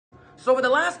So over the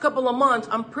last couple of months,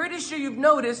 I'm pretty sure you've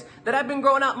noticed that I've been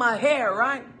growing out my hair,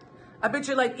 right? I bet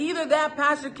you're like, either that,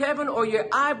 Pastor Kevin, or your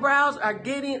eyebrows are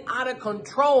getting out of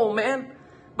control, man.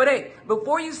 But hey,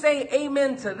 before you say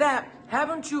amen to that,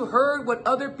 haven't you heard what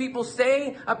other people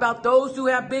say about those who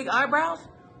have big eyebrows?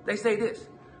 They say this: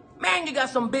 man, you got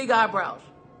some big eyebrows.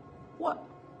 What?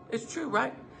 It's true,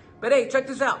 right? But hey, check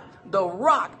this out. The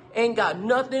Rock ain't got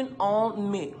nothing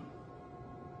on me.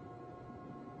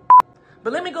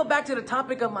 But let me go back to the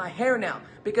topic of my hair now,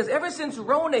 because ever since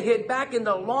Rona hit back in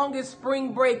the longest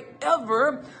spring break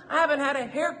ever, I haven't had a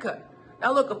haircut.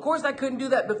 Now look, of course I couldn't do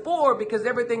that before because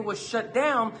everything was shut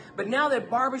down, but now that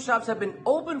barbershops have been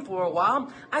open for a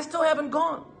while, I still haven't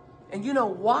gone. And you know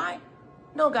why?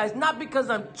 No guys, not because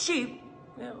I'm cheap,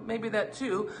 yeah, maybe that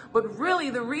too, but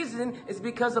really the reason is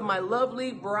because of my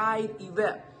lovely bride,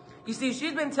 Yvette. You see,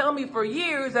 she's been telling me for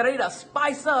years that I need to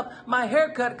spice up my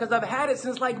haircut because I've had it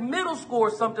since like middle school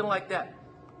or something like that.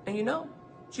 And you know,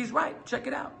 she's right. Check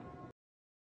it out.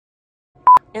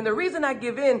 And the reason I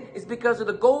give in is because of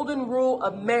the golden rule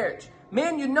of marriage.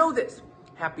 Men, you know this.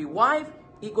 Happy wife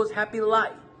equals happy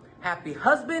life. Happy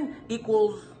husband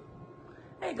equals...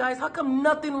 Hey guys, how come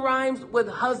nothing rhymes with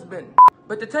husband?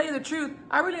 But to tell you the truth,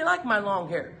 I really like my long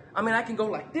hair. I mean, I can go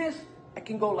like this, I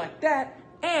can go like that,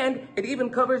 and it even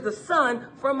covers the sun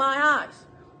from my eyes.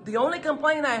 The only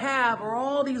complaint I have are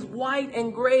all these white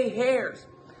and gray hairs.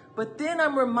 But then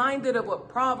I'm reminded of what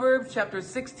Proverbs chapter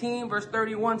 16 verse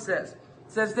 31 says.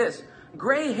 It says this: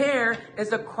 gray hair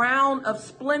is a crown of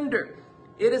splendor.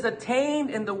 It is attained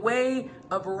in the way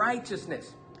of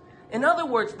righteousness. In other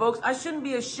words, folks, I shouldn't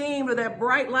be ashamed of that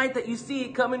bright light that you see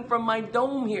coming from my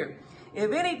dome here.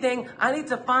 If anything, I need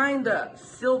to find a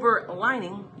silver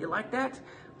lining. You like that?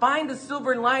 Find the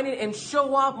silver lining and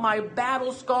show off my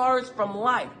battle scars from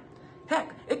life.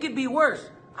 Heck, it could be worse.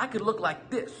 I could look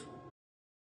like this.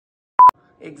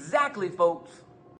 Exactly, folks.